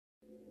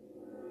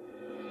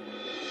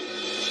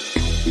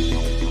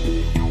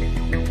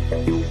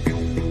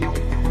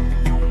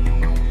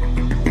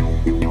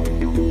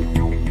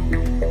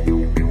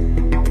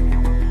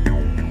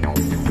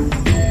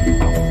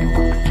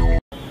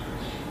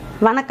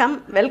வணக்கம்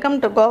welcome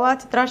to Goa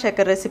Chitra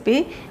Sekar recipe.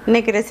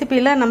 இன்றைக்கி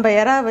ரெசிப்பியில் நம்ம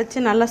எறா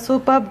வச்சு நல்ல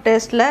சூப்பர்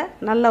டேஸ்ட்டில்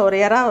நல்ல ஒரு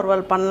எறா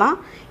வறுவல் பண்ணலாம்.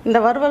 இந்த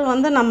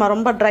வறுவல் நம்ம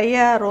ரொம்ப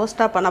ட்ரையாக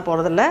ரோஸ்ட்டாக பண்ண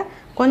போகிறதில்ல,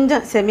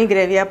 கொஞ்சம் செமி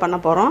கிரேவியாக பண்ண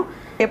போகிறோம்.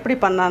 எப்படி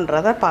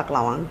பண்ணான்றதை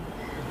பார்க்கலாம் வாங்க.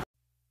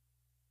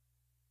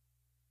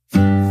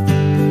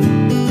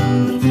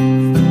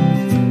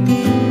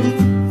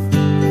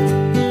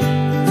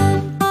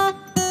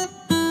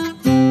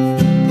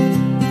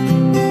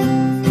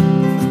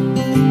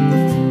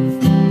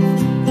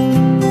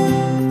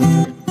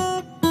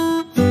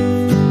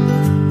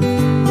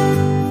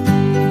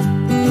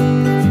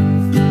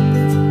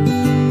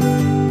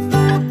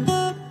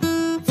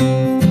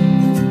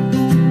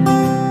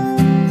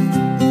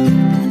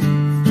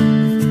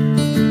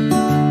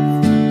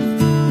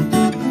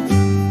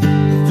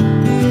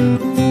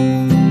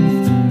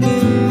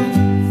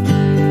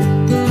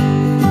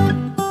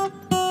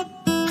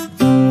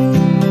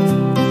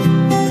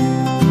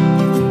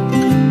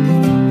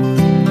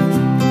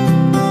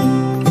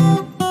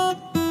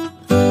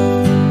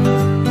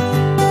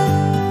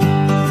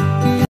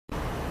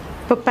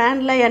 இப்போ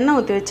பேனில் எண்ணெய்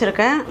ஊற்றி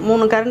வச்சுருக்கேன்.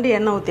 3 கரண்டி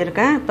எண்ணெய்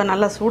ஊற்றிருக்கேன். இப்போ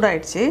நல்லா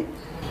சூடாயிடுச்சு,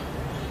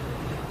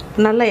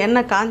 நல்லா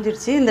எண்ணெய்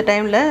காஞ்சிடுச்சு. இந்த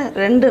டைமில்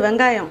 2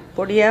 வெங்காயம்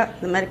பொடியாக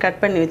இந்த மாதிரி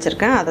கட் பண்ணி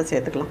வச்சுருக்கேன், அதை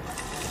சேர்த்துக்கலாம்.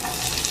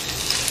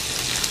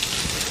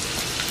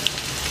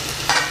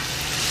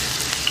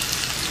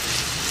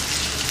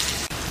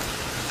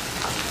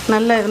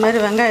 நல்லா இது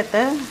மாதிரி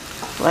வெங்காயத்தை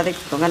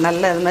வதக்கிக்கோங்க.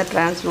 நல்லா இது மாதிரி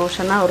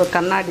டிரான்ஸ்லூஷனாக ஒரு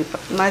கண்ணாடி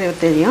மாதிரி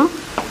தெரியும்.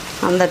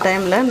 அந்த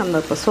டைமில்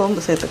நம்ம இப்போ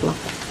சோம்பு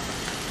சேர்த்துக்கலாம்.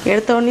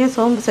 எடுத்தோடனே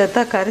சோம்பு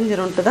சேர்த்தா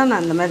கரிஞ்சிரும்ட்டு தான்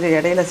நான் இந்த மாதிரி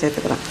இடையில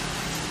சேர்த்துக்கிறேன்.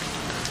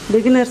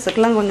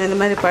 பிகினர்ஸுக்கெலாம் கொஞ்சம் இந்த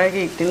மாதிரி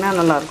பழகிக்கிட்டிங்கன்னா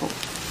நல்லாயிருக்கும்.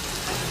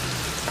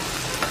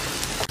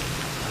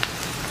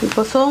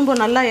 இப்போ சோம்பு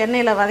நல்லா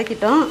எண்ணெயில்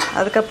வதக்கிட்டோம்.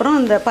 அதுக்கப்புறம்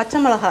இந்த பச்சை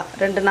மிளகா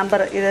 2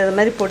 நம்பர் இது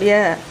மாதிரி பொடியை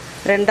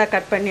 2ஆக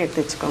கட் பண்ணி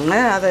எடுத்து வச்சுக்கோங்க.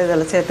 அதை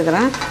இதில்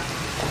சேர்த்துக்கிறேன்.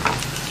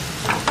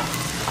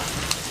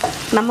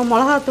 நம்ம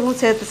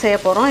மிளகாத்தூளும் சேர்த்து செய்ய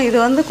போகிறோம்.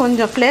 இது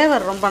கொஞ்சம்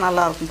ஃப்ளேவர் ரொம்ப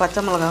நல்லாயிருக்கும்,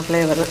 பச்சை மிளகா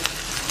ஃப்ளேவர்,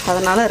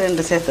 அதனால்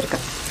 2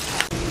 சேர்த்துருக்கேன்.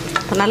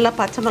 நல்லா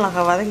பச்சை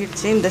மிளகாய்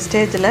வதங்கிடுச்சு. இந்த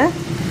ஸ்டேஜில்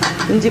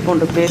இஞ்சி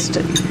பூண்டு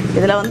பேஸ்ட்டு,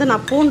 இதில்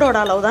நான் பூண்டோட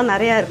அளவு தான்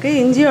நிறையா இருக்குது,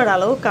 இஞ்சியோட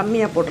அளவு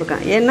கம்மியாக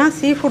போட்டிருக்கேன். ஏன்னா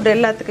சீ ஃபுட்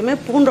எல்லாத்துக்குமே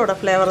பூண்டோட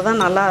ஃப்ளேவர்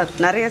தான் நல்லா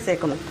நிறையா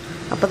சேர்க்கணும்,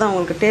 அப்போ தான்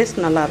உங்களுக்கு டேஸ்ட்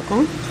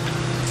நல்லாயிருக்கும்.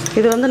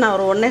 இது நான்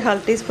ஒரு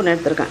 1.25 டீஸ்பூன்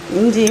எடுத்திருக்கேன்.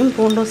 இஞ்சியும்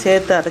பூண்டும்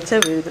சேர்த்து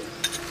அரைச்ச விழுது.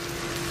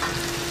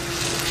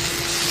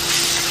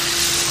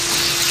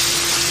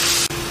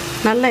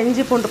 நல்லா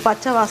இஞ்சி பூண்டு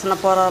பச்சை வாசனை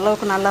போகிற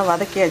அளவுக்கு நல்லா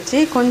வதக்கியாச்சு.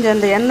 கொஞ்சம்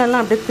இந்த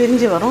எண்ணெய்லாம் அப்படியே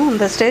பிரிஞ்சு வரும்.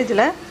 இந்த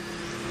ஸ்டேஜில்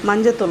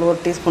மஞ்சத்தூள் 1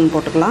 டீஸ்பூன்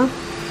போட்டுக்கலாம்.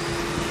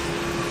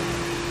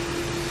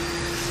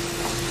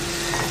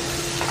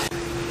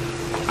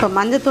 இப்போ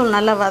மஞ்சத்தூள்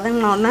நல்லா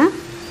வதங்கினோடனே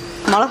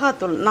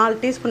மிளகாத்தூள் 4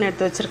 டீஸ்பூன்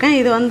எடுத்து வச்சுருக்கேன்.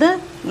 இது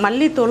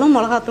மல்லித்தூளும்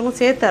மிளகாத்தூளும்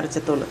சேர்த்து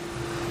அரைச்ச தூள்.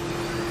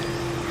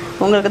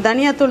 உங்களுக்கு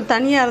தனியாத்தூள்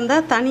தனியாக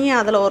இருந்தால்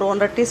தனியாக அதில் ஒரு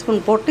 1.5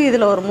 டீஸ்பூன் போட்டு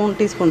இதில் ஒரு 3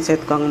 டீஸ்பூன்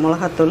சேர்த்துக்கோங்க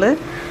மிளகாத்தூள்.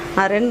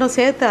 நான் 2ம்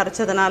சேர்த்து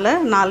அரைச்சதுனால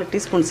 4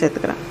 டீஸ்பூன்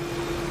சேர்த்துக்கிறேன்.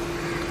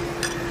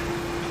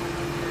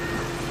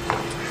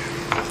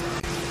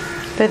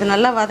 இப்போ இது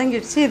நல்லா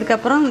வதங்கிடுச்சு.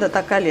 இதுக்கப்புறம் இந்த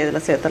தக்காளி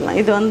இதில் சேர்த்துடலாம்.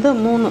 இது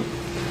 3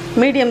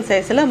 மீடியம்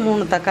சைஸில்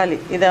 3 தக்காளி,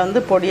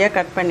 இதை பொடியாக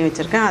கட் பண்ணி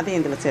வச்சுருக்கேன்,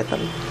 அதையும் இதில்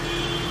சேர்த்துடலாம்.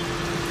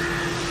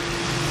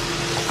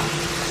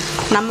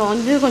 நம்ம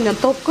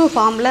கொஞ்சம் தொக்கு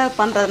ஃபார்மில்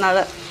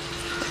பண்ணுறதுனால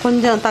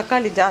கொஞ்சம்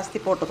தக்காளி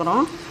ஜாஸ்தி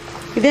போட்டுக்கிறோம்.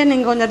 இதே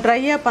நீங்கள் கொஞ்சம்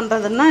ட்ரையாக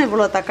பண்ணுறதுன்னா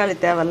இவ்வளோ தக்காளி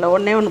தேவையில்லை,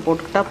 1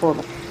 போட்டுக்கிட்டால்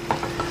போதும்.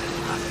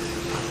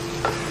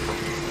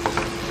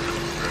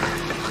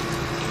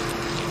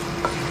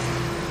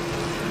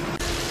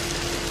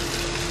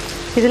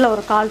 இதில்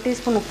ஒரு 1/4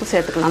 டீஸ்பூன் உப்பு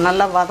சேர்த்துக்கலாம்.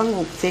 நல்லா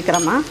வதங்கும்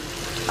சீக்கிரமாக.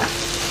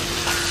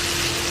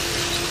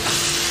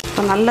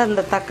 இப்போ நல்லா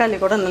இந்த தக்காளி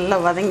கூட நல்லா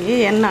வதங்கி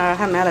எண்ணெய்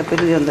அழகாக மேலே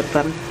பிரிஞ்சு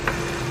வந்துருப்பாரு.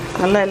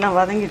 நல்லா எல்லாம்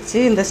வதங்கிடுச்சு.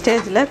 இந்த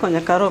ஸ்டேஜில்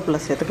கொஞ்சம்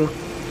கருவேப்பிலை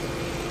சேர்த்துக்கலாம்.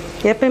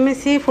 எப்பயுமே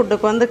சீ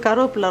ஃபுட்டுக்கு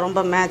கருவேப்பிலை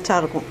ரொம்ப மேட்சாக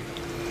இருக்கும்,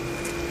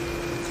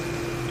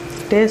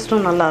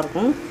 டேஸ்ட்டும்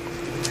நல்லாயிருக்கும்.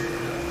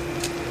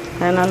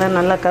 அதனால்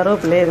நல்லா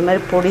கருவேப்பிலை இது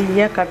மாதிரி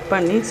பொடியாக கட்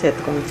பண்ணி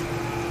சேர்த்துக்கோங்க.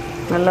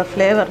 நல்லா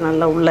ஃப்ளேவர்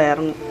நல்லா உள்ளே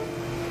இறங்கும்.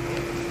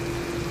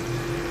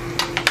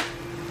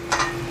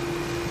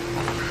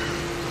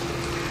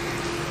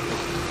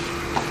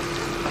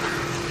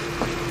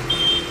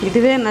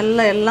 இதுவே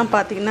நல்லா எல்லாம்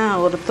பார்த்திங்கன்னா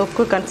ஒரு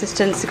தொக்கு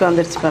கன்சிஸ்டன்சிக்கு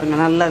வந்துடுச்சு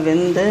பாருங்கள். நல்லா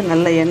வெந்து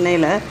நல்ல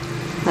எண்ணெயில்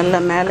நல்லா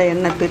மேலே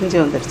எண்ணெய் பிரிஞ்சு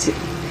வந்துடுச்சு.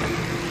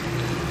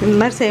 இந்த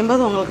மாதிரி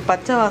செய்யும்போது உங்களுக்கு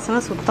பச்சை வாசனை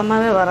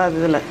சுத்தமாகவே வராது,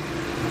 இதில்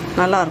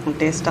நல்லாயிருக்கும்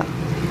டேஸ்ட்டாக.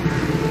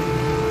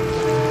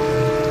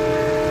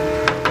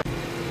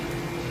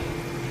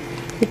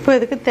 இப்போ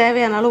இதுக்கு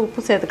தேவையான அளவு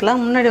உப்பு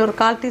சேர்த்துக்கலாம். முன்னாடி ஒரு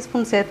 1/4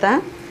 டீஸ்பூன்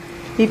சேர்த்தேன்.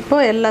 இப்போ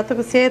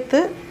எல்லாத்துக்கும்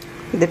சேர்த்து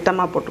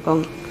திட்டமாக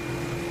போட்டுக்கோங்க.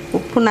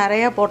 உப்பு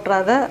நிறையா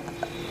போட்டுறாத,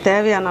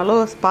 தேவையான அளவு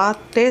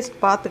டேஸ்ட்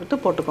பார்த்துக்கிட்டு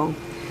போட்டுக்கோங்க.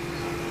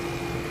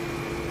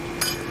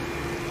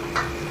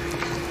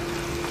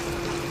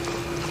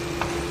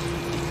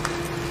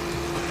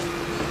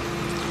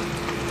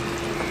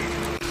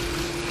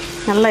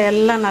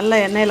 எல்லாம் நல்லா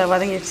எண்ணெயில்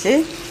வதங்கிடுச்சு.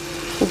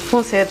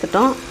 உப்பும்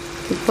சேர்த்துட்டோம்.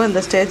 இப்போ இந்த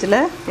ஸ்டேஜில்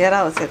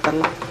எறாவை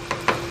சேர்த்துடலாம்.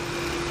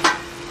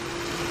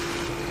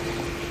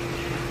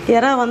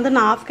 எறா வந்து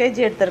நான் 1/2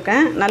 kg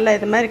எடுத்திருக்கேன். நல்லா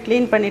இது மாதிரி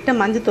க்ளீன் பண்ணிவிட்டு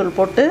மஞ்சத்தூள்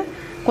போட்டு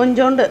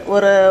கொஞ்சோண்டு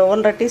ஒரு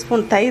 1.5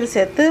 டீஸ்பூன் தயிர்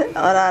சேர்த்து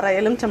ஒரு அரை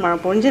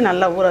எலுமிச்சம்பழம் புழிஞ்சு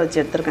நல்லா ஊற வச்சு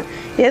எடுத்திருக்கேன்.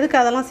 எதுக்கு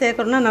அதெல்லாம்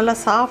சேர்க்கணுன்னா நல்லா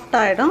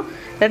சாஃப்டாகிடும்.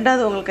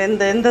 ரெண்டாவது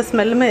உங்களுக்கு எந்த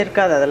ஸ்மெல்லுமே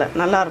இருக்காது, அதில்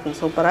நல்லாயிருக்கும்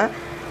சூப்பராக.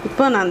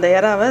 இப்போ நான் அந்த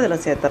எறாவை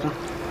இதில் சேர்த்துறேன்.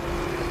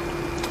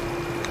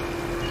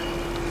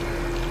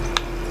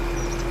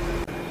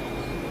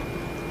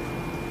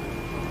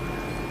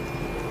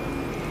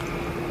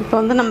 இப்போ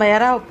வந்து நம்ம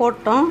எறாவை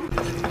போட்டோம்.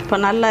 இப்போ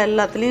நல்லா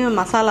எல்லாத்துலேயும்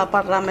மசாலா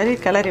படுற மாதிரி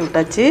கிளறி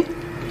விட்டாச்சு.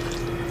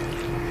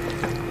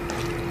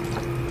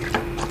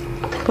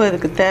 இப்போ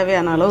இதுக்கு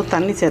தேவையான அளவு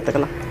தண்ணி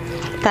சேர்த்துக்கலாம்.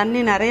 தண்ணி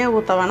நிறைய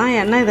ஊற்ற வேணாம்,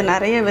 ஏன்னா இது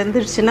நிறைய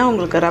வெந்துடுச்சுன்னா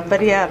உங்களுக்கு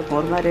ரப்பரியாக இருக்கும்,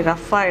 ஒரு மாதிரி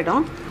ரஃப்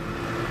ஆகிடும்.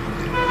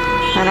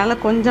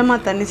 அதனால்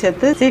கொஞ்சமாக தண்ணி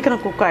சேர்த்து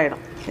சீக்கிரம் குக்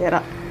ஆகிடும்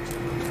எறா.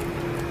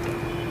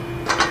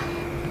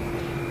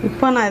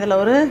 இப்போ நான் இதில்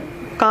ஒரு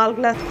 1/4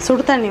 கிளாஸ்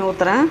சுடு தண்ணி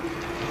ஊற்றுறேன்.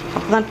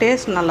 அப்போ தான்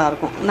டேஸ்ட்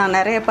நல்லாயிருக்கும். நான்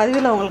நிறைய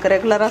பதிவில் உங்களுக்கு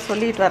ரெகுலராக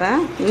சொல்லிட்டு வரேன்.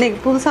 இன்றைக்கி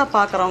புதுசாக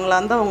பார்க்குறவங்களா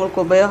இருந்தால் உங்களுக்கு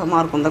உபயோகமாக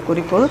இருக்கும் இந்த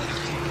குறிப்பு.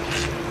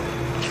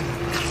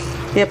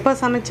 எப்போ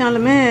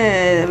சமைச்சாலுமே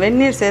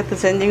வெந்நீர் சேர்த்து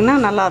செஞ்சிங்கன்னா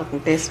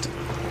நல்லாயிருக்கும் டேஸ்ட்.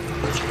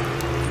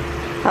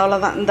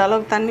 அவ்வளோதான், இந்த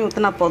அளவுக்கு தண்ணி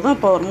ஊற்றினா போதும்.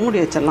 இப்போ ஒரு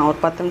மூடி வச்சிடலாம், ஒரு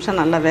 10 நிமிஷம்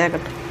நல்லா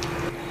வேகட்டும்.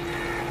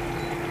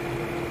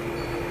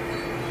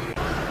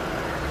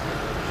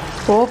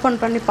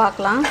 ஓப்பன் பண்ணி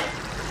பார்க்கலாம்.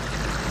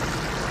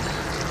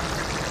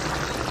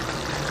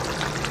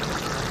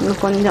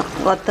 இன்னும் கொஞ்சம்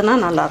வற்றுனா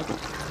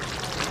நல்லாயிருக்கும்.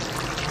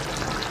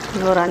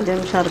 இன்னும் ஒரு 5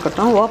 நிமிஷம்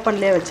இருக்கட்டும்,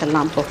 ஓப்பன்லேயே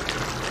வச்சிடலாம்.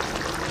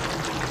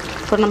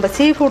 இப்போ நம்ம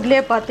சீ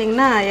ஃபுட்லேயே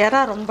பார்த்திங்கன்னா எறா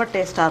ரொம்ப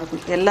டேஸ்ட்டாக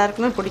இருக்கும்,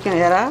 எல்லாருக்குமே பிடிக்கும்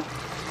எறா.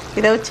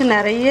 இதை வச்சு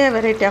நிறைய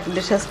வெரைட்டி ஆஃப்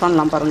டிஷ்ஷஸ்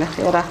பண்ணலாம் பாருங்கள்.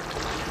 எறா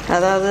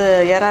அதாவது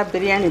எறா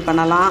பிரியாணி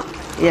பண்ணலாம்,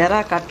 எறா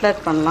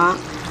கட்லட் பண்ணலாம்,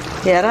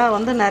 எறா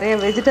வந்து நிறைய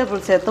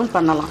வெஜிடபிள் சேர்த்தும்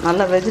பண்ணலாம்.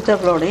 நல்ல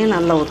வெஜிடபிளோடையும்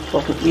நல்லா ஒத்து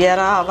போகும்.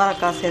 எறா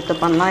அவரைக்காய் சேர்த்து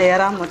பண்ணலாம்,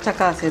 எறா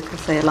மொச்சக்காய்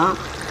சேர்த்து செய்யலாம்,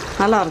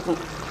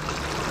 நல்லாயிருக்கும்.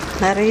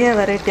 நிறைய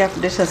வெரைட்டி ஆஃப்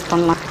டிஷ்ஷஸ்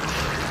பண்ணலாம்.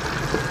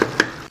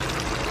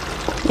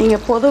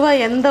 நீங்கள்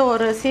பொதுவாக எந்த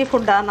ஒரு சீ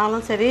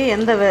ஃபுட்டானாலும் சரி,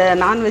 எந்த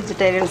நான்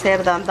வெஜிடேரியன்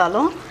செய்கிறதா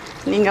இருந்தாலும்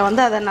நீங்கள்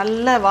வந்து அதை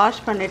நல்லா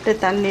வாஷ் பண்ணிவிட்டு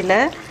தண்ணியில்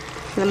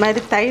இந்த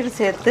மாதிரி தயிர்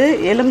சேர்த்து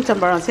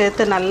எலுமிச்சம்பழம்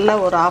சேர்த்து நல்லா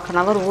ஒரு 1/2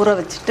 hour ஊற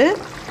வச்சுட்டு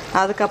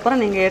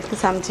அதுக்கப்புறம் நீங்கள் எடுத்து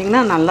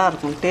சமைச்சிங்கன்னா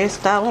நல்லாயிருக்கும்.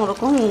 டேஸ்ட்டாகவும்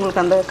இருக்கும்,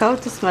 உங்களுக்கு அந்த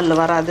கவுச்சி ஸ்மெல்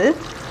வராது,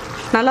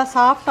 நல்லா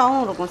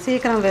சாஃப்டாகவும் இருக்கும்,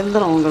 சீக்கிரம்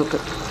வெந்துடும் உங்களுக்கு.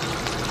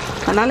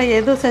 அதனால்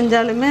எது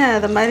செஞ்சாலுமே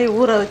அது மாதிரி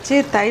ஊற வச்சு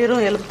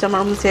தயிரும்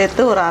எலுமிச்சம்பழமும்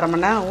சேர்த்து ஒரு 1/2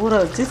 மணி நேரம் ஊற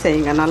வச்சு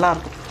செய்யுங்க,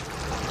 நல்லாயிருக்கும்.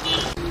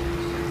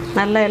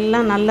 நல்லா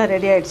எல்லாம் நல்லா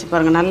ரெடி ஆகிடுச்சு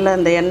பாருங்கள். நல்லா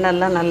இந்த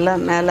எண்ணெய்லாம் நல்லா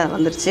மேலே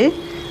வந்துடுச்சு.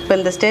 இப்போ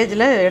இந்த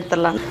ஸ்டேஜில்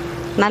எடுத்துடலாம்.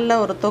 நல்ல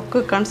ஒரு தொக்கு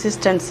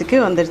கன்சிஸ்டன்சிக்கு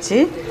வந்துடுச்சு.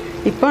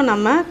 இப்போ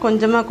நம்ம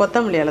கொஞ்சமாக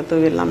கொத்தமல்லி இலை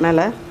தூவிடலாம்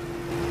மேலே.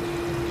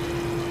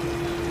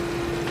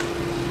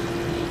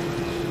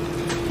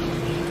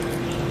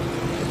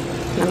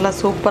 நல்லா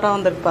சூப்பராக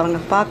வந்துருக்கு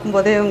பாருங்கள்.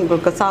 பார்க்கும்போதே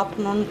உங்களுக்கு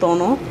சாப்பிட்ணுன்னு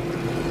தோணும்.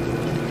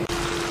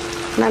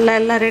 நல்லா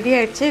எல்லாம் ரெடி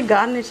ஆகிடுச்சு.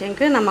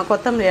 கார்னிஷிங்க்கு நம்ம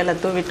கொத்தமல்லி இலை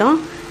தூவிட்டோம்.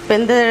 இப்போ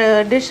இந்த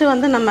டிஷ்ஷு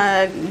வந்து நம்ம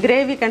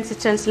கிரேவி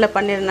கன்சிஸ்டன்சியில்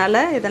பண்ணியிருந்தால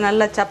இதை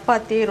நல்லா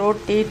சப்பாத்தி,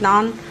 ரோட்டி,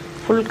 நான்,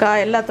 ஃபுல்கா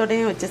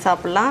எல்லாத்தோடையும் வச்சு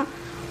சாப்பிட்லாம்.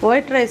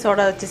 ஒயிட்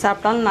ரைஸோடு வச்சு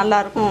சாப்பிட்டாலும்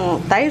நல்லாயிருக்கும்.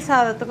 தயிர்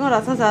சாதத்துக்கும்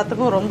ரசம்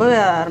சாதத்துக்கும் ரொம்பவே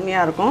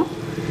அருமையாக இருக்கும்.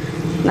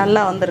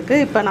 நல்லா வந்திருக்கு.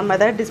 இப்போ நம்ம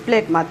இதை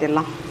டிஸ்பிளேக்கு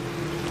மாற்றிடலாம்.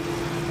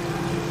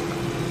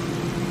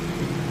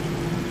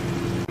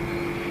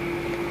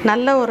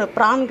 நல்ல ஒரு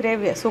ப்ரான்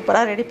கிரேவி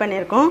சூப்பராக ரெடி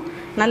பண்ணியிருக்கோம்.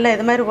 நல்ல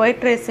இது மாதிரி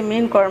ஒயிட் ரைஸ்,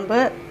 மீன் குழம்பு,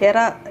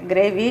 எறா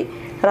கிரேவி,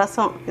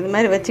 ரசம் இது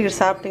மாதிரி வச்சுக்கிட்டு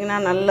சாப்பிட்டிங்கன்னா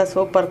நல்ல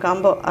சூப்பர்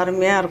காம்போ,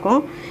 அருமையாக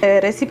இருக்கும்.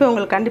 ரெசிபி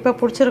உங்களுக்கு கண்டிப்பாக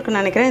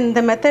பிடிச்சிருக்குன்னு நினைக்கிறேன்.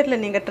 இந்த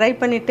மெத்தடில் நீங்கள் ட்ரை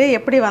பண்ணிவிட்டு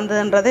எப்படி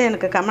வந்ததுன்றதை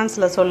எனக்கு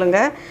கமெண்ட்ஸில்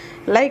சொல்லுங்கள்.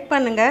 லைக்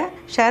பண்ணுங்கள்,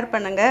 ஷேர்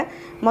பண்ணுங்கள்.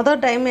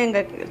 மொதல் டைம்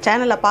எங்கள்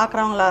சேனலை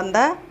பார்க்குறவங்களா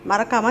இருந்தால்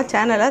மறக்காமல்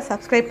சேனலை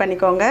சப்ஸ்கிரைப்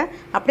பண்ணிக்கோங்க.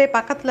 அப்படியே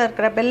பக்கத்தில்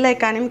இருக்கிற பெல்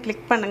ஐக்கானையும்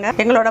கிளிக் பண்ணுங்கள்.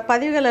 எங்களோட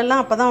பதிவுகள்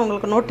எல்லாம் அப்போ தான்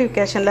உங்களுக்கு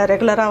நோட்டிஃபிகேஷனில்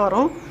ரெகுலராக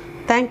வரும்.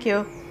 Thank you.